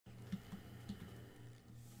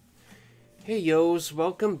Hey yos,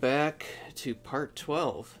 welcome back to part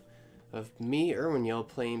 12 of me, Irwiny0,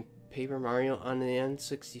 playing Paper Mario on the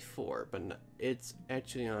N64, but it's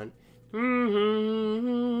actually on.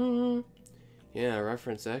 Yeah,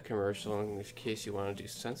 reference that commercial in case you want to do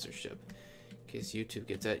censorship, in case YouTube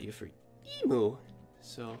gets at you for emu.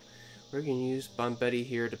 So we're gonna use Bombetti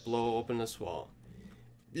here to blow open this wall.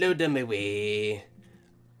 Blow them away.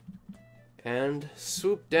 And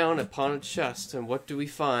swoop down upon a chest, and what do we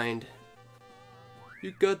find? You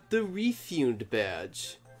got the refund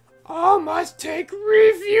badge. I must take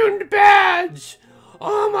refund badge.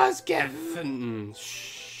 I must get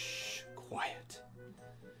shh, quiet.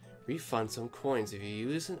 Refund some coins if you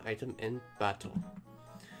use an item in battle.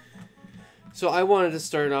 So I wanted to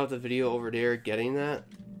start out the video over there getting that.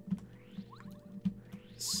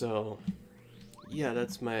 So yeah,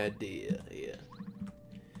 that's my idea. Yeah.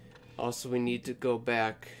 Also, we need to go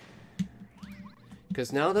back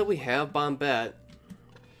because now that we have Bombette.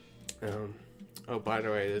 Oh, by the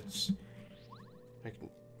way, it's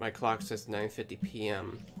my clock says 9:50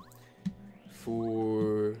 p.m.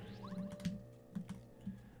 for.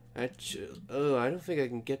 I don't think I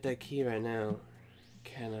can get that key right now.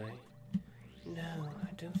 Can I? No,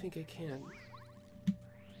 I don't think I can.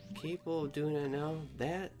 Capable of doing it now?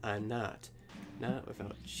 That I'm not. Not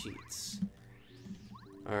without cheats.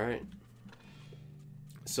 Alright.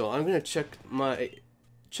 So I'm gonna check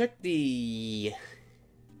the.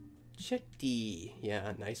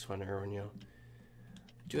 Yeah, nice one, Irwiny0.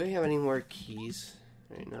 Do I have any more keys?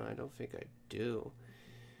 Right now, I don't think I do.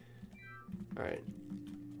 Alright.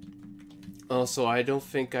 Also, I don't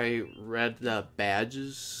think I read the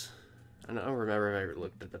badges. I don't remember if I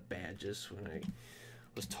looked at the badges when I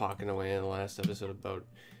was talking away in the last episode about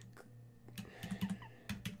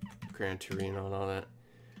Gran Torino and all that.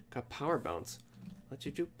 Got power bounce. Let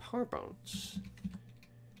you do power bounce.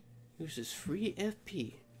 Uses free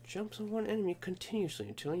FP. Jumps on one enemy continuously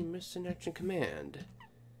until you miss an action command.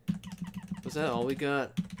 Was that all we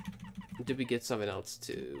got? Did we get something else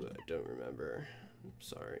too? I don't remember. I'm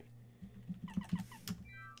sorry.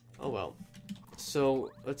 Oh well.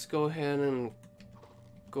 So let's go ahead and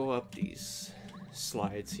go up these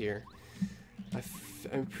slides here.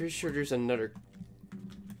 I'm pretty sure there's another.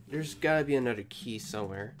 There's gotta be another key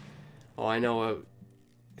somewhere. Oh, I know.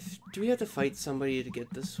 Do we have to fight somebody to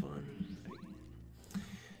get this one?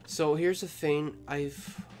 So here's the thing,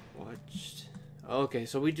 I've watched. Okay,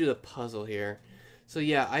 so we do the puzzle here. So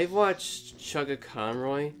yeah, I've watched Chugga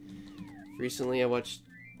Conroy. Recently I watched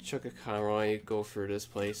Chugga Conroy go through this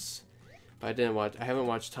place. But I haven't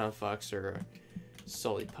watched Tom Fox or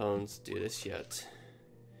Sully Pones do this yet.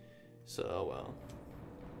 So well.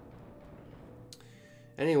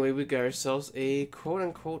 Anyway, we got ourselves a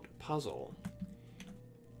quote-unquote puzzle.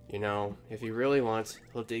 You know, if he really wants,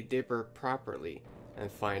 he'll dig deeper properly and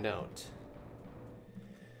find out.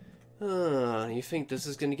 You think this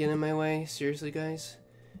is gonna get in my way? Seriously, guys?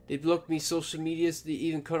 They blocked me social medias, they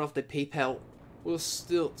even cut off the PayPal. We'll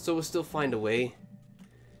still find a way.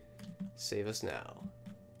 Save us now.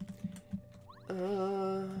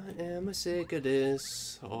 Am I sick of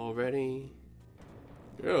this already?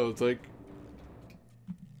 Yeah, it's like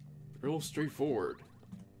real straightforward.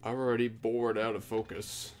 I'm already bored out of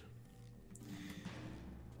focus.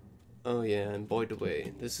 Oh yeah, and by the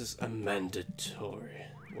way, this is a mandatory.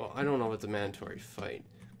 Well, I don't know what's a mandatory fight.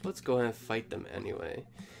 Let's go ahead and fight them anyway.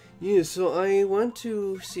 Yeah, so I went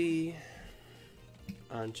to see...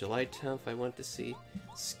 On July 10th, I went to see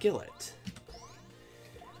Skillet.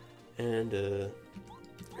 And, I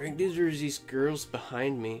think these are these girls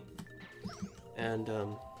behind me. And,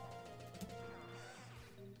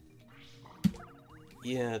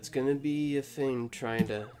 yeah, it's gonna be a thing trying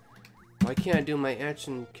to... Why can't I do my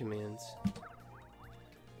action commands?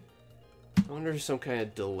 I wonder if there's some kind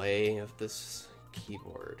of delay of this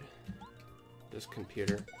keyboard. This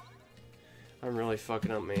computer. I'm really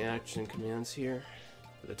fucking up my action commands here.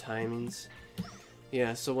 The timings.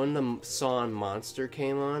 Yeah, so when the song Monster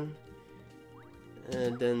came on,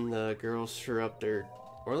 and then the girls threw up their...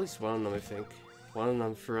 Or at least one of them, I think. One of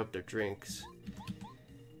them threw up their drinks.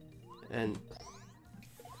 And...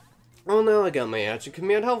 Oh, now I got my action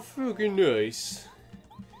command. How fucking nice.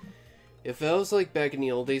 If that was like back in the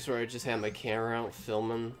old days where I just had my camera out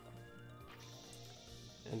filming.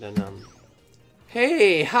 And then,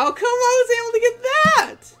 Hey, how come I was able to get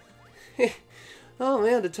that? Oh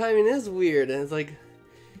man, the timing is weird. And it's like...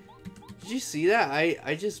 Did you see that?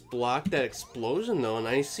 I just blocked that explosion though. And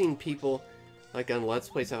I've seen people, like on Let's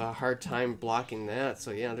Plays, have a hard time blocking that. So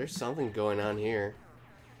yeah, there's something going on here.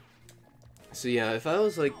 So yeah, if I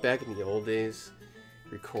was like back in the old days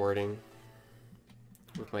recording,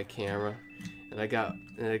 with my camera, and I got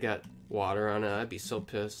water on it. I'd be so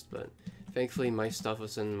pissed, but thankfully my stuff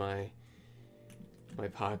was in my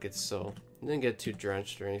pockets, so I didn't get too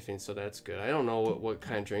drenched or anything, so that's good. I don't know what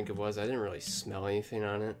kind of drink it was. I didn't really smell anything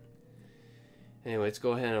on it. Anyway, let's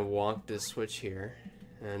go ahead and walk this switch here,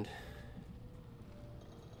 and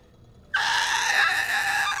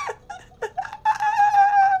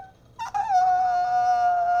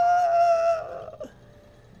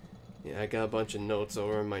yeah, I got a bunch of notes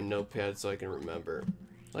over in my notepad so I can remember.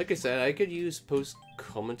 Like I said, I could use post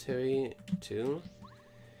commentary too.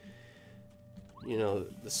 You know,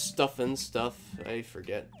 the stuff, I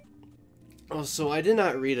forget. Oh, so I did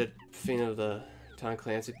not read a thing of the Tom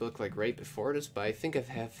Clancy book like right before this, but I think I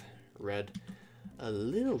have read a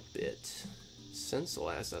little bit since the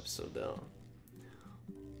last episode though.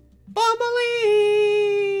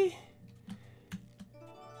 Bumbly!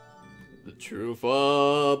 The truth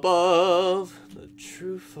above, the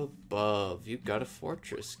truth above. You got a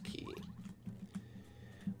fortress key.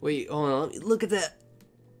 Wait, hold on, look at that.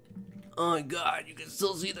 Oh my god, you can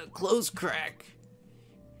still see the clothes crack.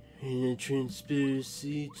 And a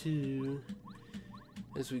transparency too.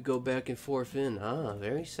 As we go back and forth in. Ah,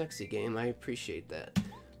 very sexy game. I appreciate that.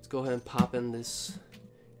 Let's go ahead and pop in this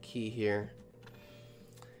key here.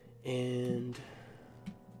 And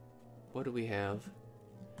what do we have?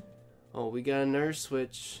 Oh, we got another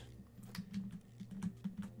switch.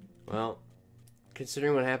 Well,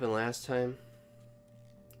 considering what happened last time,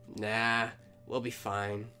 nah, we'll be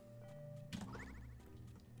fine.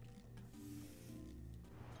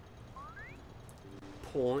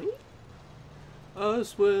 Point? I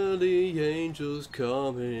swear the angel's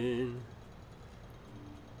coming.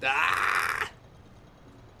 Ah!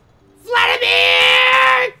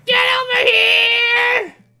 Vladimir! Get over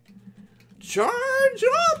here! Charge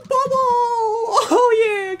up, bubble! Oh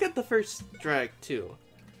yeah, I got the first strike too.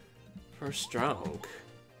 First strike.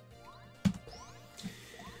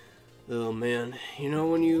 Oh man, you know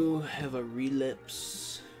when you have a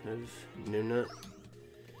relapse of Nuna?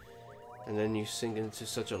 And then you sink into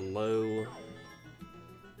such a low,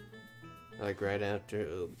 like right after.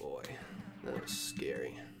 Oh boy, that was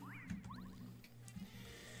scary.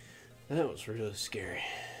 That was really scary.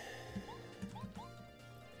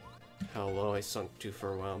 How low I sunk to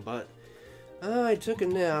for a while, but I took a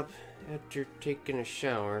nap after taking a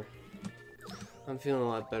shower. I'm feeling a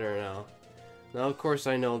lot better now. Now, of course,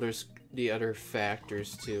 I know there's the other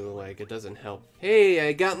factors too, like it doesn't help. Hey,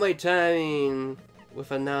 I got my timing!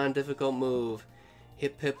 With a non-difficult move.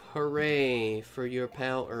 Hip hip hooray for your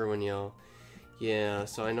pal Irwiny0. Yeah,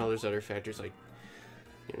 so I know there's other factors like,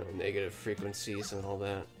 you know, negative frequencies and all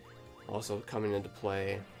that also coming into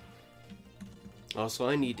play. Also,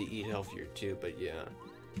 I need to eat healthier too, but yeah.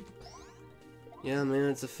 Yeah, man,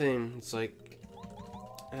 it's a thing. It's like,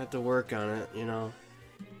 I have to work on it, you know.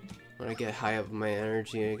 When I get high up in my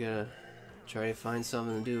energy, I gotta try to find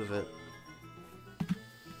something to do with it.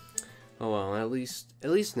 Oh well, at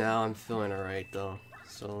least now I'm feeling alright though,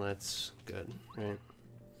 so that's good, right?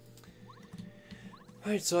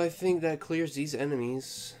 Alright, so I think that clears these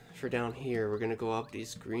enemies for down here. We're gonna go up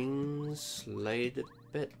these green slide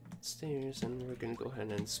bit stairs, and we're gonna go ahead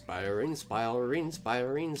and inspiring.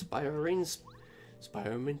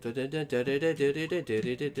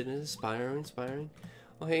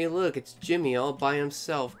 Oh hey look, it's Jimmy all by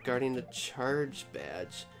himself guarding the charge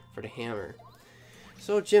badge for the hammer.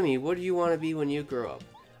 So Jimmy, what do you want to be when you grow up?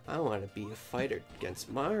 I want to be a fighter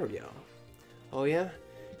against Mario. Oh yeah?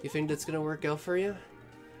 You think that's gonna work out for you?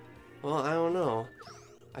 Well, I don't know.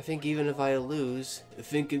 I think even if I lose, I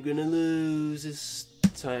think I'm gonna lose this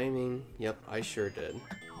timing. Yep, I sure did.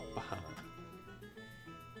 Baha.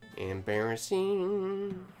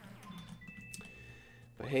 Embarrassing.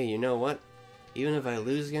 But hey, you know what? Even if I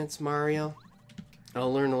lose against Mario,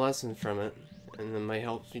 I'll learn a lesson from it, and it might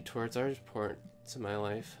help me towards our ports in my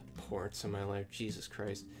life. Jesus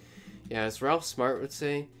Christ. Yeah, as Ralph Smart would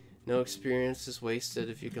say, no experience is wasted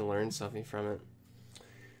if you can learn something from it.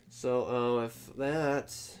 So, with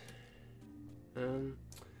that,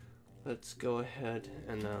 let's go ahead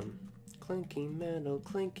and, clinky metal,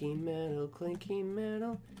 clinky metal, clinky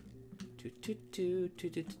metal.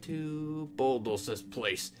 Bulldoze this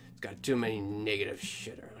place. It's got too many negative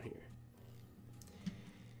shit around here.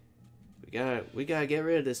 We gotta get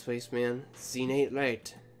rid of this place, man. Scene ain't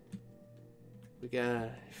right. We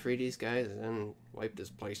gotta free these guys and then wipe this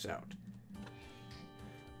place out.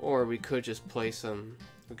 Or we could just play some.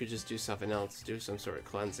 We could just do something else. Do some sort of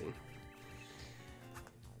cleansing.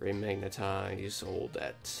 Remagnetize all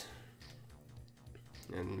that.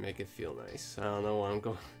 And make it feel nice. I don't know what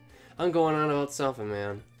I'm going on about something,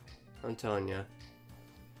 man. I'm telling ya.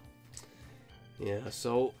 Yeah,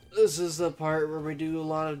 so this is the part where we do a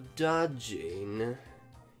lot of dodging.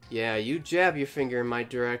 Yeah, you jab your finger in my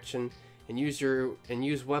direction and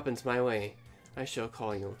use weapons my way. I shall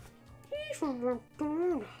call you.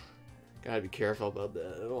 Gotta be careful about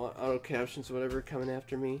the auto captions or whatever coming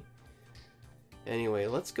after me. Anyway,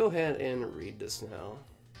 let's go ahead and read this now.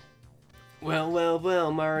 Well, well,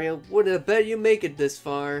 well, Mario, wouldn't have bet you make it this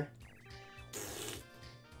far.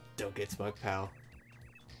 Don't get smug, pal.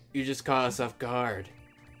 You just caught us off guard.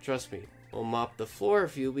 Trust me, we'll mop the floor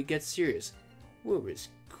if we get serious. We're as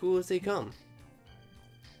cool as they come.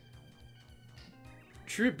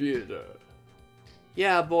 Tribute.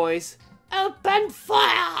 Yeah, boys. Open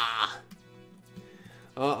fire!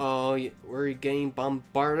 Uh-oh, we're getting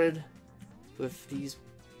bombarded with these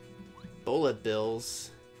bullet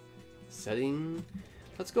bills. Setting.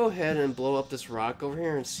 Let's go ahead and blow up this rock over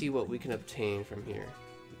here and see what we can obtain from here.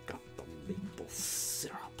 We got the maple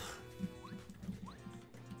syrup.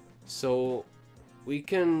 So, we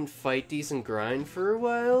can fight these and grind for a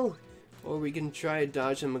while, or we can try to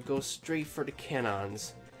dodge them and go straight for the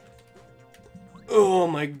cannons. Oh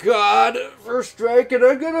my god! First strike and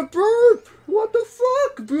I got a burp! What the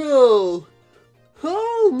fuck, bro?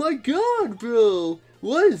 Oh my god, bro!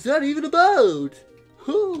 What is that even about?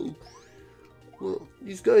 Oh! Well,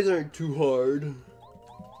 these guys aren't too hard.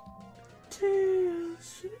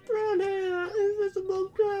 Tails, brown hair, invisible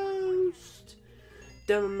ghost.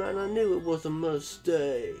 Damn it, man, I knew it was a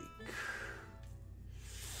mistake.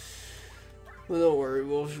 Well, don't worry,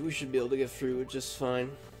 we should be able to get through it just fine.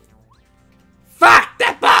 Fuck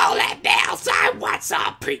the bullet bills! I want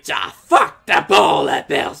some pizza! Fuck the bullet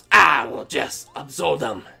bills! I will just absorb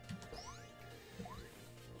them.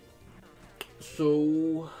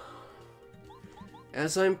 So,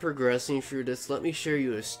 as I'm progressing through this, let me share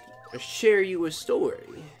you a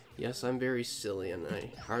story. Yes, I'm very silly and I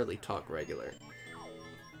hardly talk regular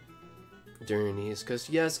during these, because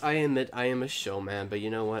yes, I admit I am a showman, but you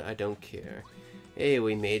know what? I don't care. Hey,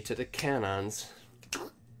 we made it to the cannons.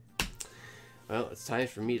 Well, it's time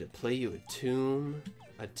for me to play you a tune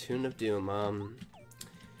of doom.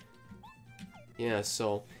 Yeah,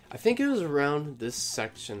 so I think it was around this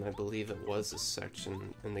section, I believe it was this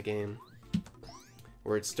section in the game,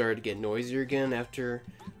 where it started to get noisier again after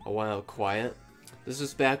a while of quiet. This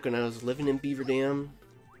was back when I was living in Beaver Dam,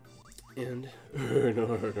 and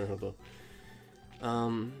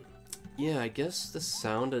yeah, I guess the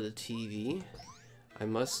sound of the TV, I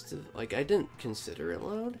must have, like, I didn't consider it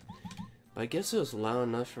loud, but I guess it was loud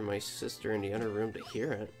enough for my sister in the other room to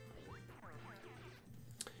hear it.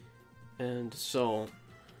 And so,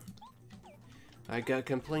 I got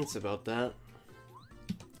complaints about that.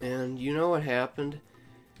 And you know what happened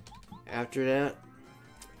after that?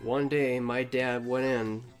 One day, my dad went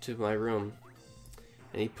in to my room,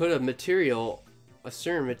 and he put a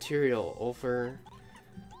certain material over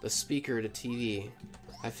the speaker of the TV.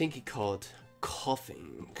 I think he called it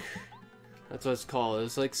coughing. That's what it's called. It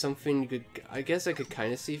was like something you could, I guess I could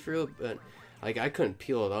kind of see through it, but like I couldn't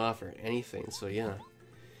peel it off or anything. So yeah,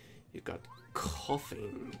 you got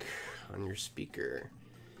coughing on your speaker.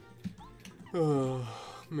 Oh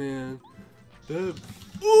man, that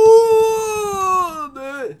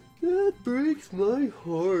breaks my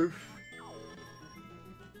heart.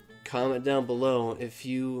 Comment down below if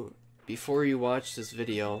you, before you watch this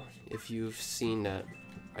video, if you've seen that.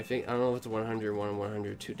 I don't know if it's 101 and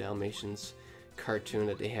 102 Dalmatians cartoon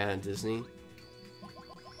that they had at Disney.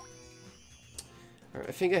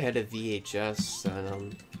 I think I had a VHS that,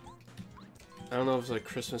 I don't know if it was like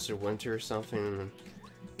Christmas or winter or something, and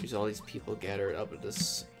there's all these people gathered up at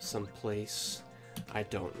this some place. I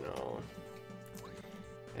don't know.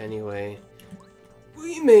 Anyway,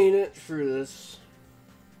 we made it through this.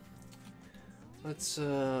 Let's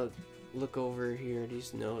look over here,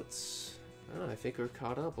 these notes. Oh, I think we're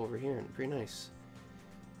caught up over here. Pretty nice.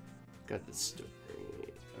 Got this story.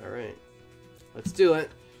 Alright. Let's do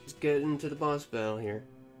it. Let's get into the boss battle here.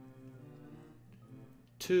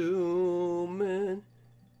 2 men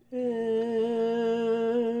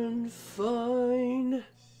and fine.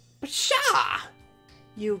 Pshaw!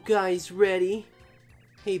 You guys ready?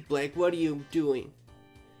 Hey Black, what are you doing?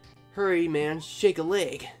 Hurry man, shake a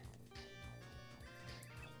leg.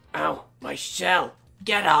 Ow, my shell!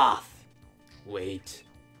 Get off! Wait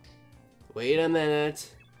a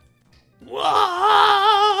minute. Whoa!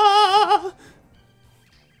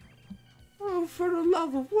 Oh, for the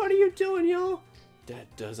love of, what are you doing, yo?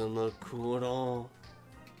 That doesn't look cool at all.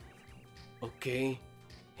 Okay,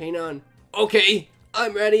 hang on. Okay,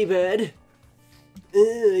 I'm ready, bud.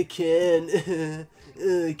 I can.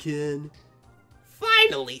 Fine,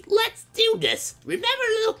 Finally, let's do this. Remember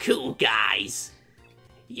Little Cool Guys?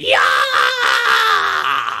 Yeah!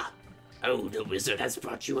 Oh, the wizard has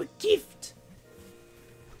brought you a gift.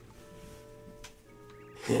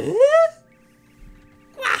 Huh?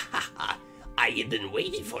 I have been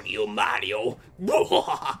waiting for you, Mario.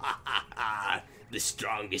 The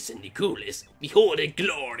strongest and the coolest. Behold the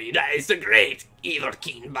glory that is the great evil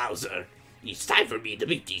King Bowser. It's time for me to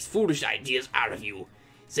beat these foolish ideas out of you.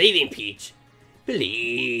 Saving Peach,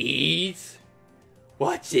 please.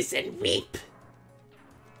 Watch this and weep.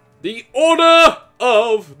 The Order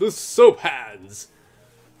of the Soap Hands.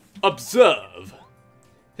 Observe.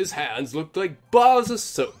 His hands look like bars of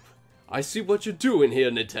soap. I see what you're doing here,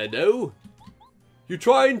 Nintendo. You're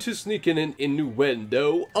trying to sneak in an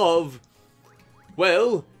innuendo of...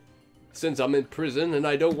 Well, since I'm in prison and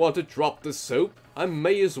I don't want to drop the soap, I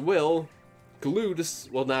may as well glue this...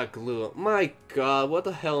 Well, not glue. My god, what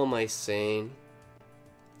the hell am I saying?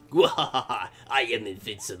 I am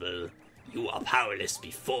invincible. You are powerless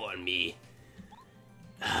before me.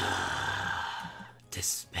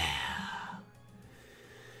 Despair.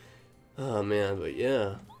 Oh man, but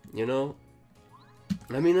yeah, you know,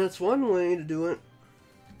 I mean, that's one way to do it.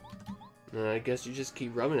 And I guess you just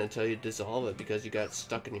keep rubbing it until you dissolve it because you got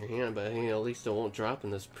stuck in your hand, but hey, at least it won't drop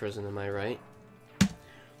in this prison, am I right?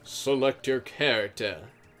 Select your character.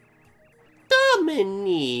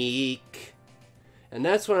 Dominic. And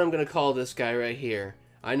that's what I'm going to call this guy right here.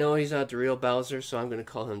 I know he's not the real Bowser, so I'm going to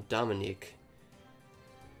call him Dominic.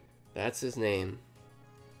 That's his name.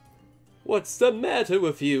 What's the matter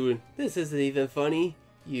with you? This isn't even funny.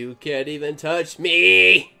 You can't even touch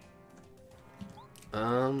me!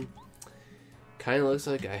 Kind of looks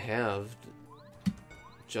like I have.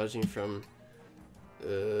 Judging from...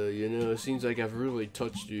 you know, it seems like I've really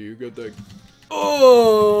touched you. You got that...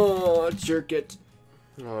 Oh! Jerk it!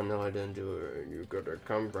 Oh, no, I didn't do it. You got that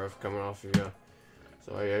cum breath coming off of you.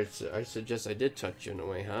 So I suggest I did touch you in a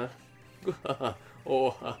way, huh?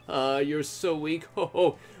 Oh, you're so weak.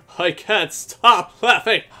 Oh, I can't stop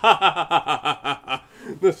laughing.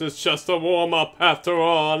 This is just a warm-up after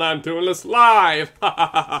all, and I'm doing this live.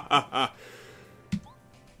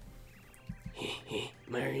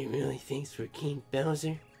 Mario really thinks we're King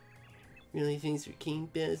Bowser? Really thinks we're King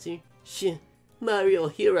Bowser? Shit, Mario,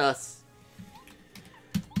 hear us.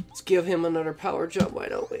 Let's give him another power jump, why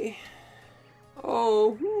don't we?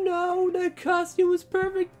 Oh no, that costume was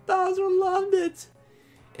perfect. Bowser loved it.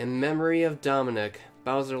 In memory of Dominic.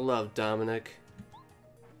 Bowser loved Dominic.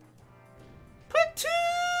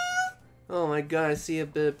 Oh my god, I see a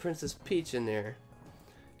bit of Princess Peach in there.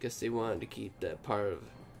 Guess they wanted to keep that part of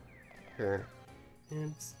her.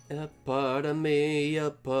 It's a part of me, a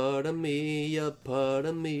part of me, a part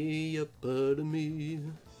of me, a part of me.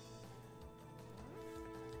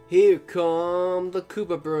 Here come the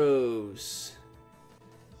Koopa Bros.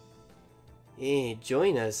 Hey,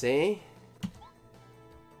 join us, eh?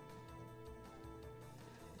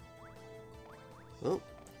 Well,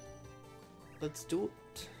 let's do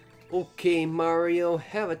it. Okay, Mario,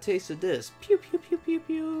 have a taste of this. Pew, pew, pew, pew,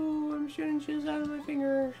 pew. I'm shooting shoes out of my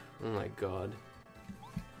finger. Oh my god.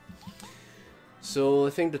 So, I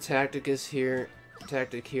think the tactic here,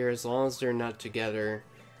 as long as they're not together,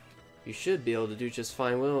 you should be able to do just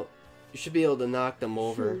fine. Well, you should be able to knock them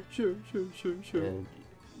over. Sure. And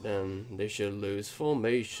then they should lose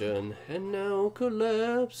formation and now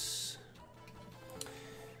collapse.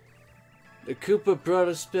 The Koopa brought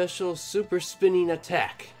a special super spinning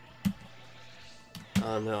attack.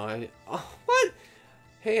 Oh no, oh, what?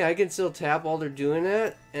 Hey, I can still tap while they're doing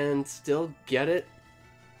that and still get it.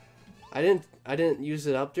 I didn't use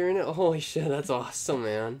it up during it. Holy shit, that's awesome,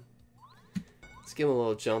 man. Let's give him a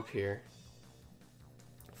little jump here.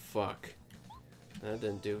 Fuck. That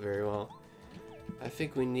didn't do very well. I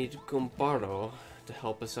think we need Gumbardo to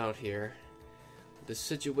help us out here. The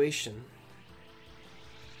situation.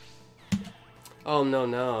 Oh no,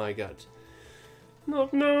 no, I got...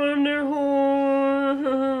 Look, no, I'm there.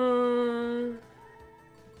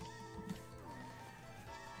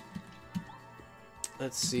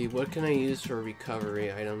 Let's see, what can I use for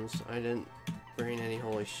recovery items? I didn't bring any,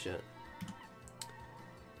 holy shit.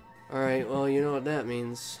 Alright, well, you know what that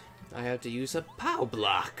means. I have to use a POW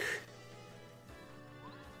block.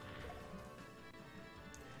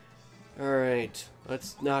 Alright,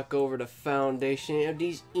 let's knock over the foundation of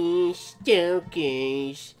these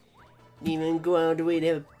stockings. Even go out of the way to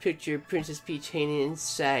have a picture of Princess Peach hanging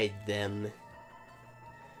inside them.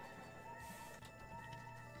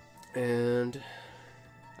 And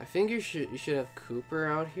I think you should have Cooper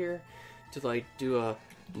out here to like do a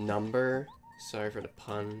number. Sorry for the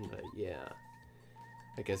pun, but yeah.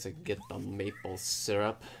 I guess I can get the maple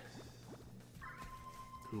syrup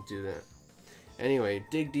and do that. Anyway,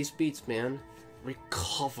 dig these beats, man.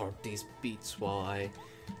 Recover these beats while I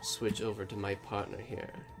switch over to my partner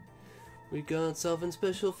here. We got something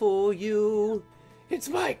special for you. It's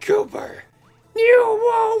my Cooper. You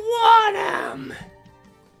won't want him.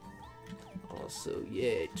 Also,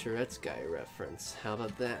 yeah, Tourette's guy reference. How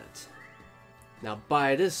about that? Now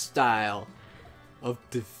buy this style of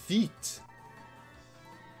defeat.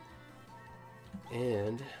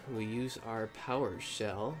 And we use our power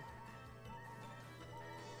shell.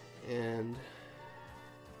 And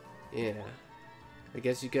yeah, I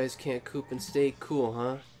guess you guys can't coop and stay cool,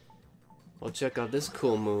 huh? Well, check out this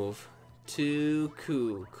cool move. Too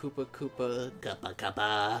cool. Koopa Koopa Kappa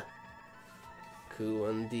Kappa. Cool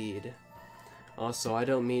indeed. Also, I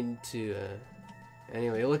don't mean to,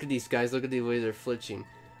 anyway, look at these guys. Look at the way they're flinching.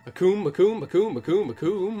 Akoom, akoom, akoom, akoom,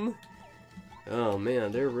 akoom. Oh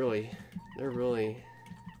man, they're really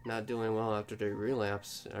not doing well after their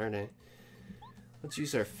relapse, aren't they? Let's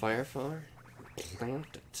use our fire flower.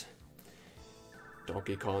 Plant it.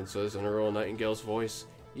 Donkey Kong says in Earl Nightingale's voice,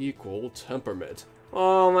 equal temperament.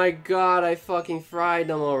 Oh my god, I fucking fried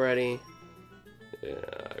them already. Yeah,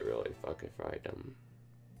 I really fucking fried them.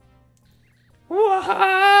 Whoa!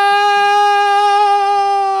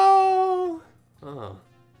 Oh.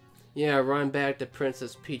 Yeah, run back to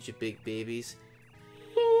Princess Peach, you big babies.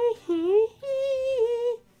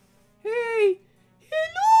 Hey!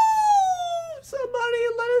 Hello! Somebody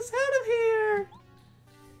let us out of here!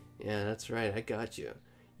 Yeah, that's right, I got you.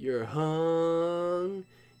 You're hung,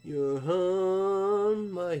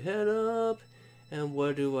 my head up, and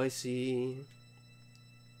what do I see?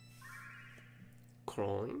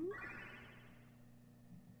 Crawling?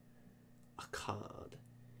 A card.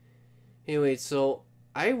 Hey, wait, so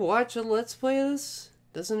I watch a Let's Play of this?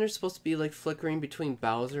 Doesn't there supposed to be like flickering between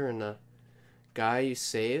Bowser and the guy you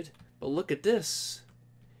saved? But look at this.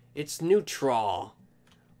 It's neutral.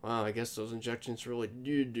 Wow, I guess those injections really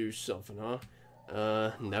do something, huh?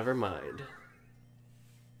 Never mind.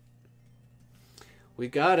 We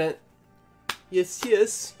got it. Yes,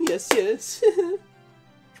 yes, yes, yes.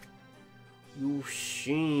 You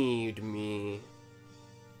shamed me.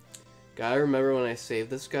 Gotta remember when I saved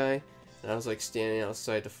this guy, and I was like standing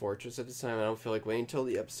outside the fortress at the time. I don't feel like waiting until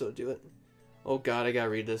the episode to do it. Oh god, I gotta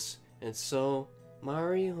read this. And so,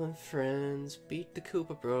 Mario and friends beat the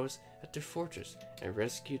Koopa Bros at their fortress and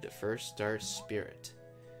rescued the first star spirit.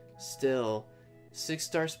 Still, 6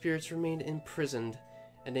 star spirits remained imprisoned,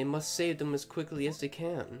 and they must save them as quickly as they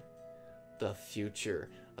can. The future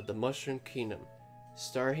of the Mushroom Kingdom.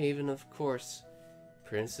 Starhaven, of course.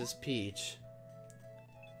 Princess Peach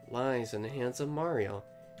lies in the hands of Mario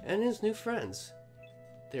and his new friends.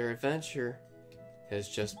 Their adventure has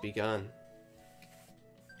just begun.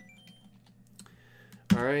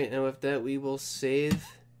 Alright, and with that we will save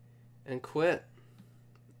and quit,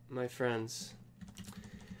 my friends.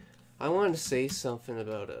 I wanted to say something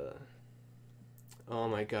about oh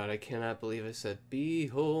my god, I cannot believe I said,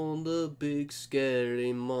 behold the big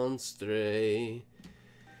scary monster.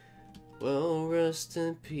 Well, rest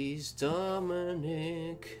in peace,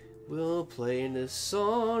 Dominic. We'll play this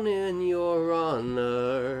song in your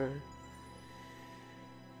honor.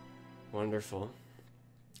 Wonderful.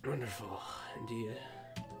 Wonderful, indeed.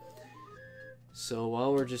 So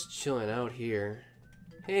while we're just chilling out here,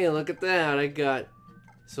 hey, look at that, I got,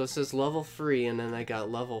 so it says level 3, and then I got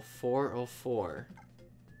level 404.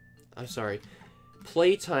 I'm sorry,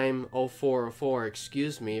 playtime 0404,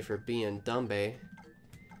 excuse me for being Dumbe.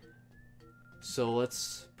 So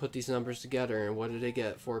let's put these numbers together, and what did I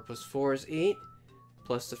get? 4 plus 4 is 8,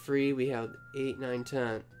 plus the 3, we have 8, 9,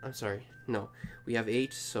 10, I'm sorry, no, we have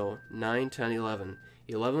 8, so 9, 10, 11.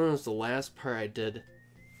 11 was the last part I did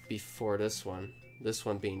before this one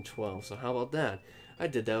being 12, so how about that? I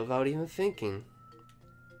did that without even thinking.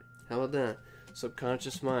 How about that?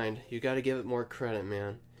 Subconscious mind, you gotta give it more credit,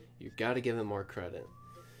 man. You gotta give it more credit.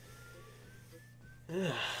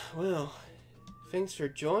 Well, thanks for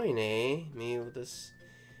joining me with this,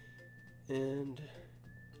 and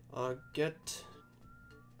I got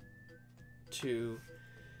to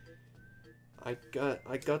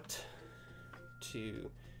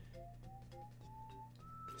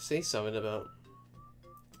say something about,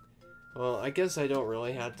 well, I guess I don't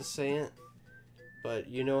really have to say it, but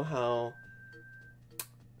you know how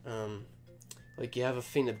like you have a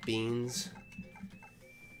thing of beans,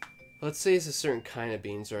 let's say it's a certain kind of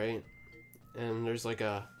beans, right? And there's like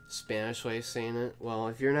a Spanish way of saying it. Well,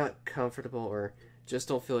 if you're not comfortable or just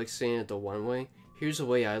don't feel like saying it the one way, here's a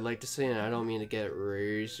way I like to say it, and I don't mean to get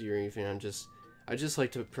raised or anything. I just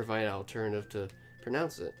like to provide an alternative to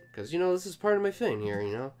pronounce it. Because, you know, this is part of my thing here,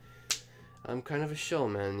 you know. I'm kind of a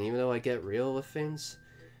showman, even though I get real with things.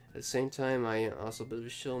 At the same time, I am also a bit of a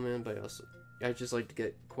showman, but I just like to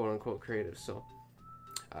get quote-unquote creative. So,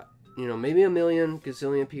 you know, maybe a million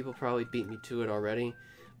gazillion people probably beat me to it already,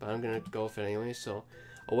 but I'm going to go with it anyway. So,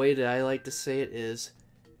 a way that I like to say it is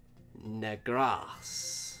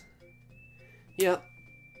Negras. Yep.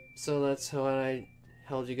 So that's how I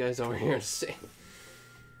held you guys over here to say.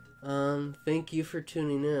 Thank you for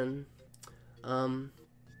tuning in.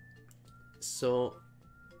 So,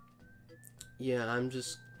 yeah,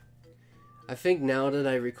 I think now that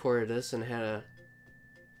I recorded this and had a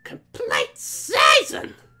complete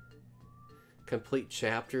season, complete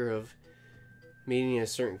chapter of meeting a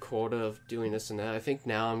certain quota of doing this and that, I think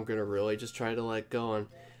now I'm gonna really just try to let go. And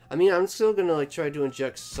I mean, I'm still gonna like try to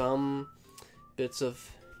inject some bits of,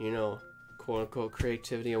 you know, quote unquote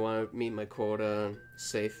creativity. I want to meet my quota and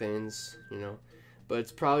say things, you know, but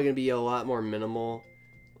it's probably gonna be a lot more minimal,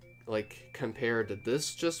 like compared to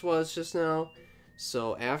this just now.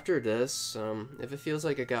 So after this, if it feels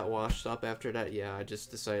like it got washed up after that, yeah, I just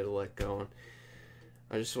decided to let go. And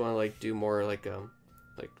I just want to like do more like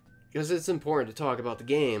because it's important to talk about the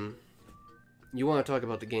game. You want to talk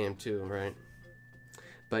about the game too, right?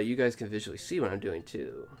 But you guys can visually see what I'm doing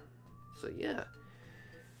too. So yeah.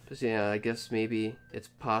 Just yeah, I guess maybe it's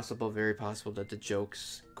possible, very possible, that the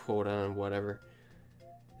jokes, quota, and whatever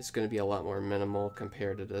is going to be a lot more minimal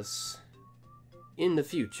compared to this in the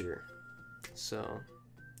future. So,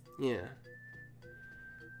 yeah.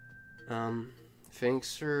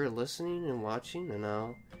 Thanks for listening and watching, and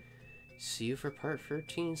I'll see you for part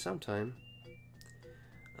 13 sometime.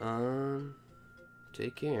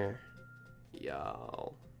 Take care.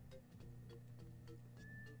 Y'all.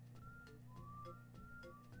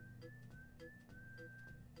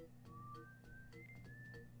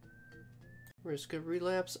 Risk of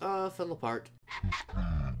relapse, fell apart.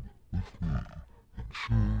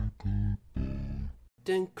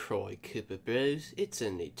 Don't cry, Cooper Bros. It's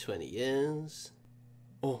only 20 years.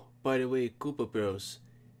 Oh, by the way, Cooper Bros,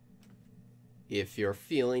 if you're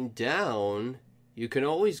feeling down, you can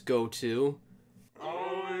always go to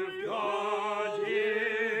I've Got Him.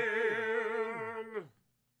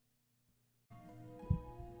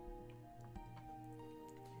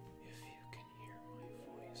 If you can hear my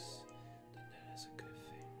voice, then that is a good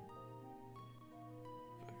thing.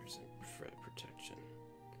 Virus and threat protection.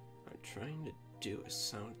 I'm trying to do a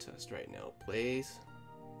sound test right now, please.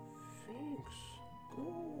 Thanks.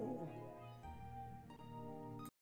 Go.